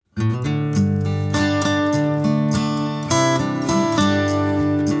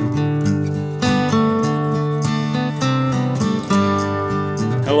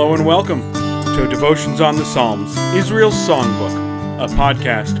and welcome to Devotions on the Psalms, Israel's Songbook, a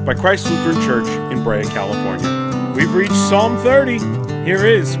podcast by Christ Lutheran Church in Brea, California. We've reached Psalm 30. Here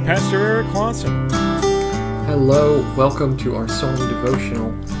is Pastor Eric Clausen. Hello, welcome to our Psalm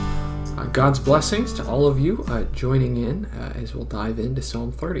devotional. God's blessings to all of you joining in as we'll dive into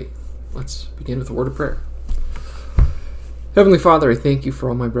Psalm 30. Let's begin with a word of prayer. Heavenly Father, I thank you for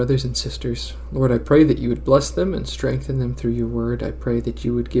all my brothers and sisters. Lord, I pray that you would bless them and strengthen them through your word. I pray that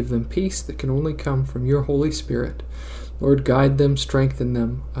you would give them peace that can only come from your Holy Spirit. Lord, guide them, strengthen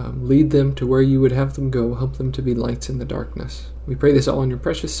them, lead them to where you would have them go, help them to be lights in the darkness. We pray this all in your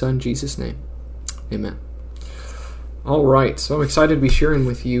precious Son, Jesus' name. Amen. All right, so I'm excited to be sharing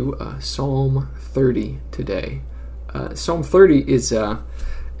with you Psalm 30 today. Psalm 30 is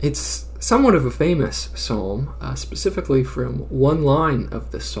it's somewhat of a famous psalm, specifically from one line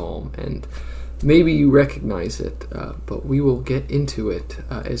of the psalm, and maybe you recognize it, but we will get into it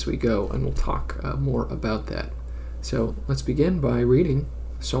as we go, and we'll talk more about that. So let's begin by reading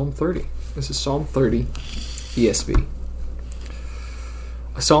Psalm 30. This is Psalm 30, ESV.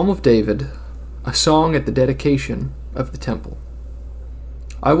 A psalm of David, a song at the dedication of the temple.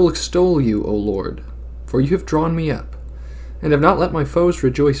 I will extol you, O Lord, for you have drawn me up, and have not let my foes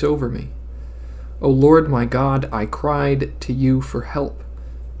rejoice over me. O Lord my God, I cried to you for help,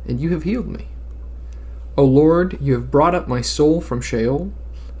 and you have healed me. O Lord, you have brought up my soul from Sheol.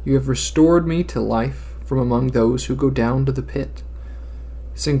 You have restored me to life from among those who go down to the pit.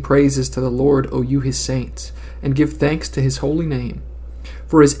 Sing praises to the Lord, O you his saints, and give thanks to his holy name.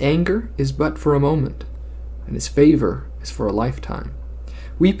 For his anger is but for a moment, and his favor is for a lifetime.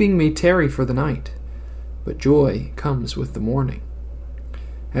 Weeping may tarry for the night, but joy comes with the morning.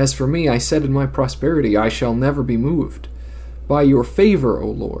 As for me, I said in my prosperity, I shall never be moved. By your favor, O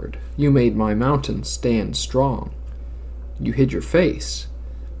Lord, you made my mountain stand strong. You hid your face,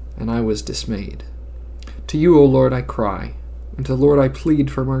 and I was dismayed. To you, O Lord, I cry, and to the Lord I plead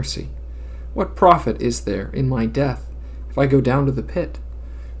for mercy. What profit is there in my death if I go down to the pit?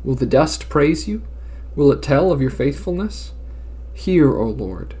 Will the dust praise you? Will it tell of your faithfulness? Hear, O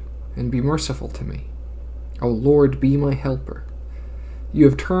Lord, and be merciful to me. O Lord, be my helper. You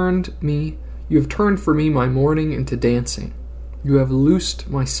have turned for me my mourning into dancing. You have loosed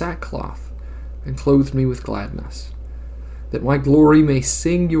my sackcloth and clothed me with gladness, that my glory may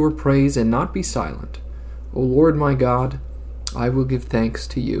sing your praise and not be silent. O Lord my God, I will give thanks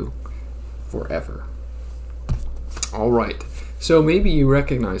to you forever. All right. So maybe you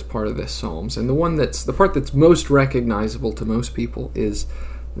recognize part of this Psalms, and the part that's most recognizable to most people is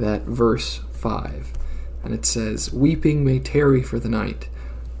that verse 5. And it says, weeping may tarry for the night,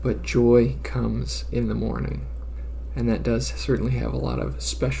 but joy comes in the morning. And that does certainly have a lot of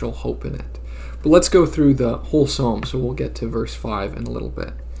special hope in it. But let's go through the whole psalm, so we'll get to verse 5 in a little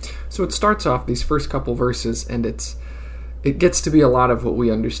bit. So it starts off these first couple verses, and it gets to be a lot of what we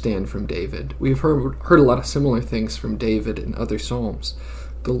understand from David. We've heard a lot of similar things from David in other psalms.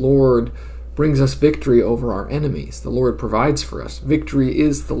 The Lord brings us victory over our enemies. The Lord provides for us. Victory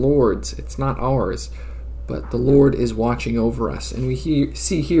is the Lord's. It's not ours. But the Lord is watching over us. And we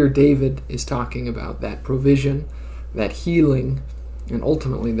see here David is talking about that provision, that healing, and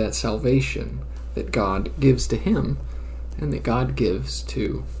ultimately that salvation that God gives to him and that God gives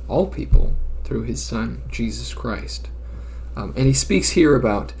to all people through his Son, Jesus Christ. And he speaks here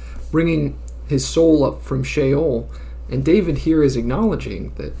about bringing his soul up from Sheol. And David here is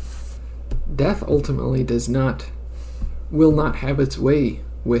acknowledging that death ultimately will not have its way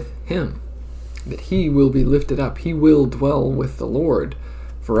with him. That he will be lifted up. He will dwell with the Lord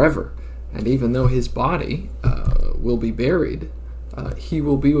forever. And even though his body will be buried, he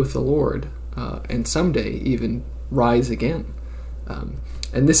will be with the Lord and someday even rise again.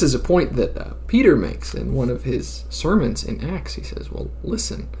 And this is a point that Peter makes in one of his sermons in Acts. He says, well,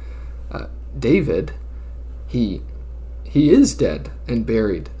 listen, David, he is dead and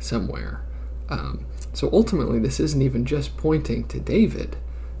buried somewhere. So ultimately, this isn't even just pointing to David.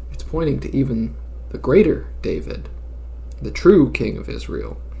 It's pointing to even the greater David, the true King of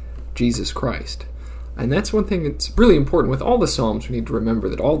Israel, Jesus Christ. And that's one thing that's really important. With all the Psalms, we need to remember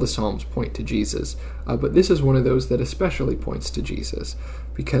that all the Psalms point to Jesus. But this is one of those that especially points to Jesus.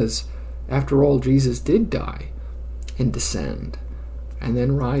 Because, after all, Jesus did die and descend and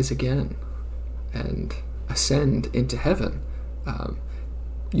then rise again and ascend into heaven.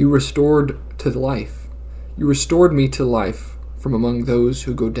 You restored to life. You restored me to life from among those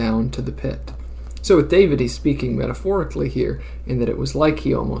who go down to the pit. So with David, he's speaking metaphorically here, in that it was like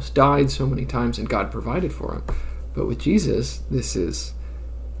he almost died so many times and God provided for him. But with Jesus, this is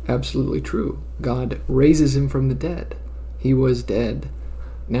absolutely true. God raises him from the dead. He was dead,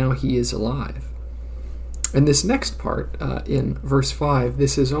 now he is alive. And this next part, in verse 5,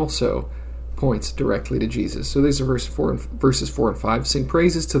 this is also points directly to Jesus. So these are verses 4 and 5. Sing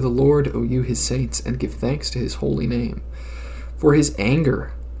praises to the Lord, O you his saints, and give thanks to his holy name. For his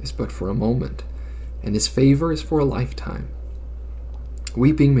anger is but for a moment, and his favor is for a lifetime.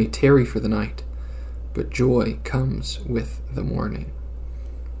 Weeping may tarry for the night, but joy comes with the morning.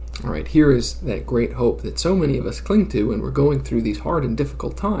 All right, here is that great hope that so many of us cling to when we're going through these hard and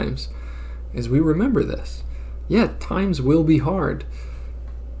difficult times, as we remember this. Yeah, times will be hard,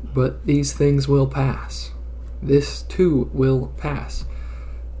 but these things will pass. This too will pass.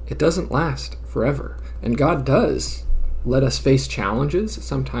 It doesn't last forever, and God does let us face challenges.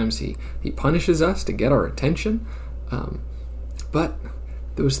 Sometimes He punishes us to get our attention, but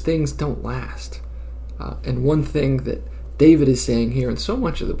those things don't last. And one thing that David is saying here, and so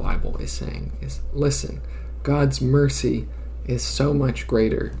much of the Bible is saying, is listen, God's mercy is so much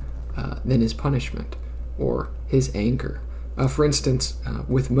greater than his punishment or his anger. For instance,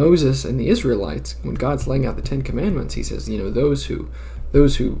 with Moses and the Israelites, when God's laying out the Ten Commandments, he says,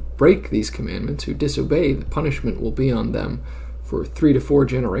 those who break these commandments, who disobey, the punishment will be on them for 3 to 4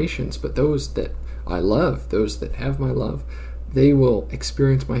 generations. But those that I love, those that have my love, they will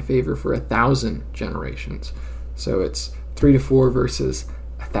experience my favor for 1,000 generations. So it's 3 to 4 versus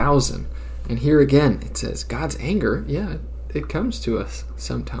 1,000. And here again, it says God's anger, it comes to us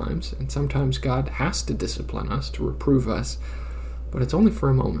sometimes, and sometimes God has to discipline us, to reprove us, but it's only for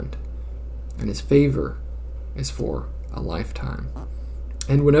a moment, and his favor is for a lifetime.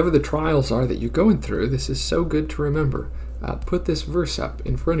 And whenever the trials are that you're going through, this is so good to remember. Put this verse up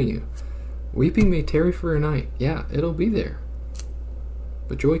in front of you. Weeping may tarry for a night. Yeah, it'll be there,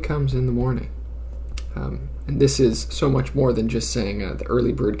 but joy comes in the morning. And this is so much more than just saying the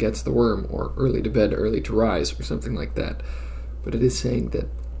early bird gets the worm, or early to bed, early to rise, or something like that. But it is saying that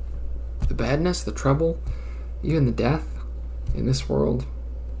the badness, the trouble, even the death in this world,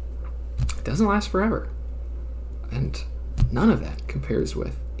 it doesn't last forever. And none of that compares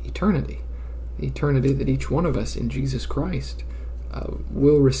with eternity. The eternity that each one of us in Jesus Christ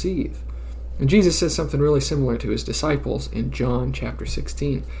will receive. And Jesus says something really similar to his disciples in John chapter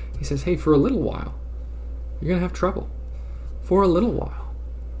 16. He says, hey, for a little while, you're going to have trouble. For a little while.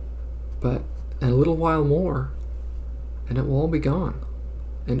 But in a little while more, and it will all be gone.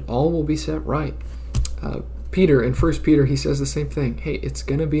 And all will be set right. Peter, in 1 Peter, he says the same thing. Hey, it's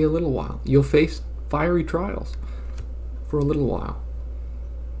going to be a little while. You'll face fiery trials for a little while.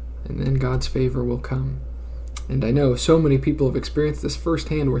 And then God's favor will come. And I know so many people have experienced this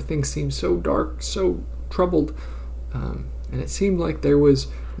firsthand, where things seem so dark, so troubled, and it seemed like there was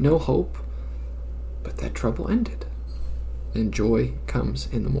no hope. But that trouble ended, and joy comes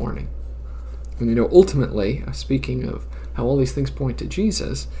in the morning. And ultimately, speaking of how all these things point to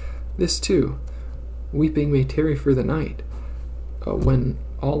Jesus, this too, weeping may tarry for the night. When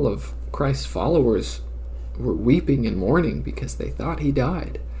all of Christ's followers were weeping and mourning because they thought he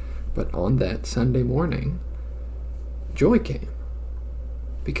died, but on that Sunday morning, joy came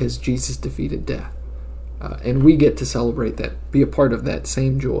because Jesus defeated death. And we get to celebrate that, be a part of that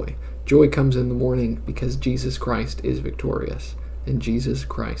same joy. Joy comes in the morning because Jesus Christ is victorious and Jesus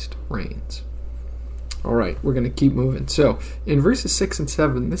Christ reigns. All right, we're going to keep moving. So in verses 6 and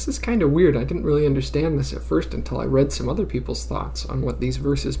 7, this is kind of weird. I didn't really understand this at first until I read some other people's thoughts on what these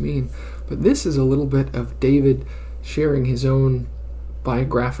verses mean. But this is a little bit of David sharing his own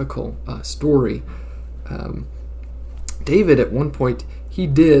biographical story. David, at one point, he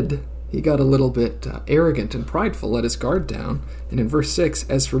got a little bit arrogant and prideful, let his guard down. And in verse 6,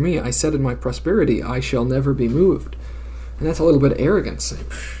 as for me, I said in my prosperity, I shall never be moved. And that's a little bit of arrogance.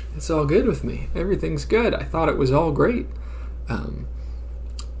 It's all good with me. Everything's good. I thought it was all great.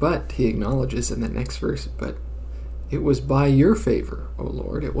 But he acknowledges in the next verse, but it was by your favor, O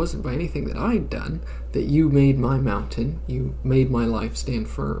Lord. It wasn't by anything that I'd done that you made my mountain. You made my life stand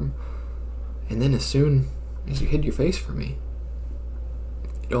firm. And then as soon as you hid your face from me,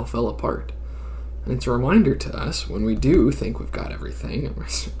 it all fell apart. And it's a reminder to us when we do think we've got everything, and we're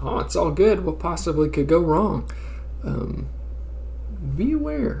saying, oh, it's all good, what possibly could go wrong? Be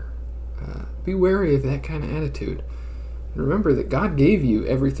aware. Be wary of that kind of attitude. And remember that God gave you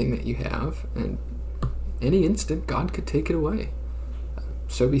everything that you have, and any instant God could take it away.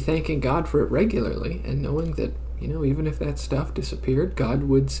 So be thanking God for it regularly, and knowing that, even if that stuff disappeared, God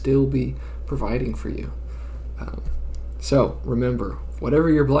would still be providing for you. So remember,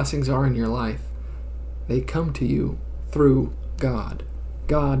 whatever your blessings are in your life, they come to you through God.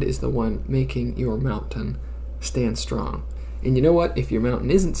 God is the one making your mountain stand strong. And you know what? If your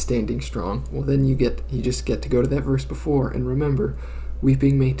mountain isn't standing strong, well then you just get to go to that verse before and remember,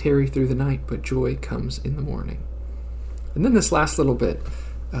 Weeping may tarry through the night, but joy comes in the morning. And then this last little bit,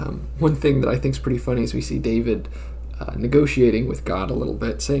 one thing that I think is pretty funny is we see David negotiating with God a little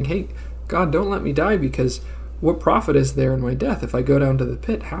bit, saying, hey, God, don't let me die, because what profit is there in my death? If I go down to the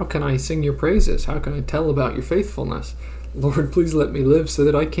pit, how can I sing your praises? How can I tell about your faithfulness? Lord, please let me live so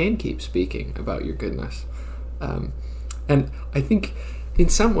that I can keep speaking about your goodness. And I think in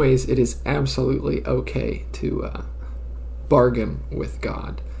some ways it is absolutely okay to bargain with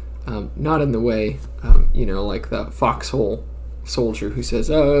God. Not in the way, like the foxhole soldier who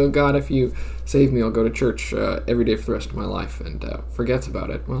says, oh, God, if you save me, I'll go to church every day for the rest of my life, and forgets about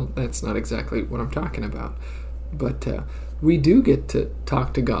it. Well, that's not exactly what I'm talking about. But we do get to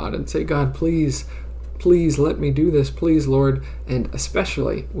talk to God and say, God, please let me do this. Please, Lord. And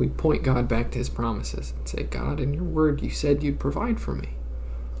especially, we point God back to his promises and say, God, in your word, you said you'd provide for me.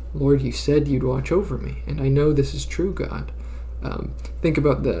 Lord, you said you'd watch over me. And I know this is true, God. Think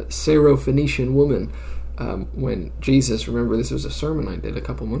about the Syrophoenician woman when Jesus, remember this was a sermon I did a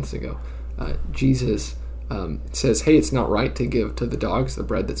couple months ago, Jesus says, hey, it's not right to give to the dogs the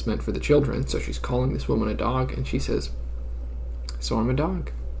bread that's meant for the children. So she's calling this woman a dog, and she says, so I'm a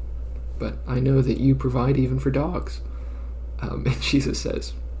dog, but I know that you provide even for dogs. And Jesus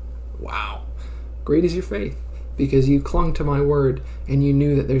says, wow, great is your faith, because you clung to my word and you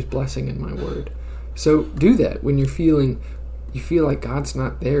knew that there's blessing in my word. So do that when you feel like God's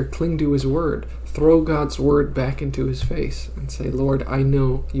not there. Cling to his word. Throw God's word back into his face and say, Lord, I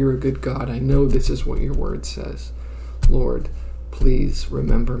know you're a good God. I know this is what your word says. Lord, please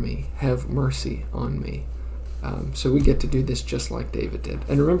remember me. Have mercy on me. So we get to do this just like David did.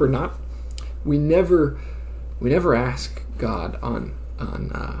 And remember, we never ask God on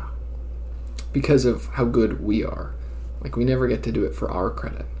because of how good we are. Like, we never get to do it for our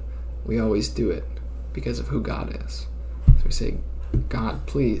credit. We always do it because of who God is. So we say, God,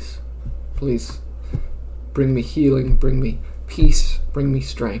 please bring me healing, bring me peace, bring me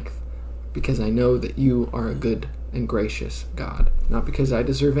strength, because I know that you are a good and gracious God. Not because I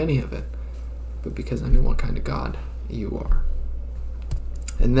deserve any of it, but because I know what kind of God you are.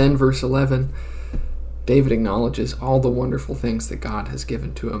 And then verse 11, David acknowledges all the wonderful things that God has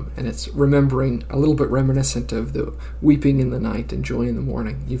given to him, and it's remembering, a little bit reminiscent of the weeping in the night and joy in the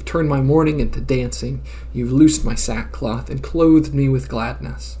morning. You've turned my mourning into dancing. You've loosed my sackcloth and clothed me with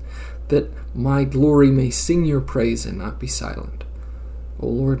gladness, that my glory may sing your praise and not be silent. O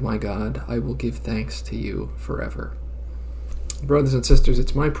Lord my God, I will give thanks to you forever. Brothers and sisters,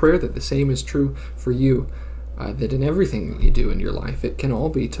 it's my prayer that the same is true for you, that in everything that you do in your life, it can all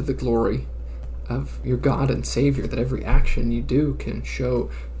be to the glory of your God and Savior, that every action you do can show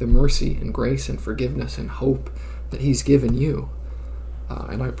the mercy and grace and forgiveness and hope that he's given you.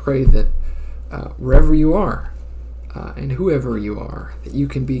 And I pray that wherever you are and whoever you are, that you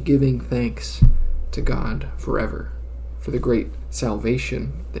can be giving thanks to God forever for the great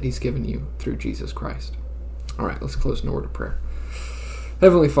salvation that he's given you through Jesus Christ. All right, let's close in a word of prayer.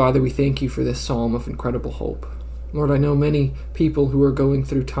 Heavenly Father, we thank you for this psalm of incredible hope. Lord, I know many people who are going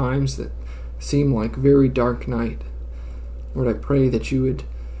through times that seem like very dark night. Lord, I pray that you would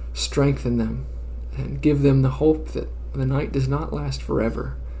strengthen them and give them the hope that the night does not last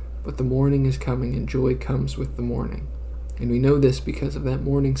forever, but the morning is coming and joy comes with the morning. And we know this because of that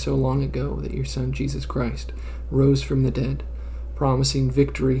morning so long ago that your Son, Jesus Christ, rose from the dead, promising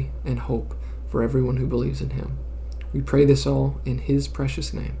victory and hope for everyone who believes in him. We pray this all in his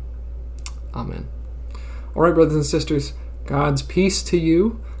precious name. Amen. All right, brothers and sisters, God's peace to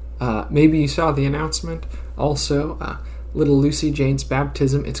you. Maybe you saw the announcement. Also, little Lucy Jane's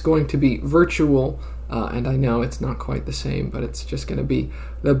baptism. It's going to be virtual, and I know it's not quite the same, but it's just going to be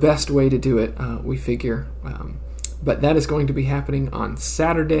the best way to do it, we figure. But that is going to be happening on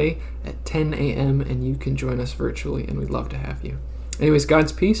Saturday at 10 a.m., and you can join us virtually, and we'd love to have you. Anyways,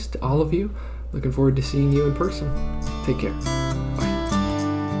 God's peace to all of you. Looking forward to seeing you in person. Take care. Bye.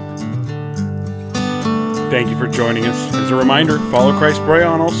 Thank you for joining us. As a reminder, follow Christ Brea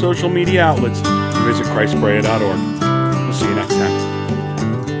on all social media outlets and visit christbrea.org. We'll see you next time.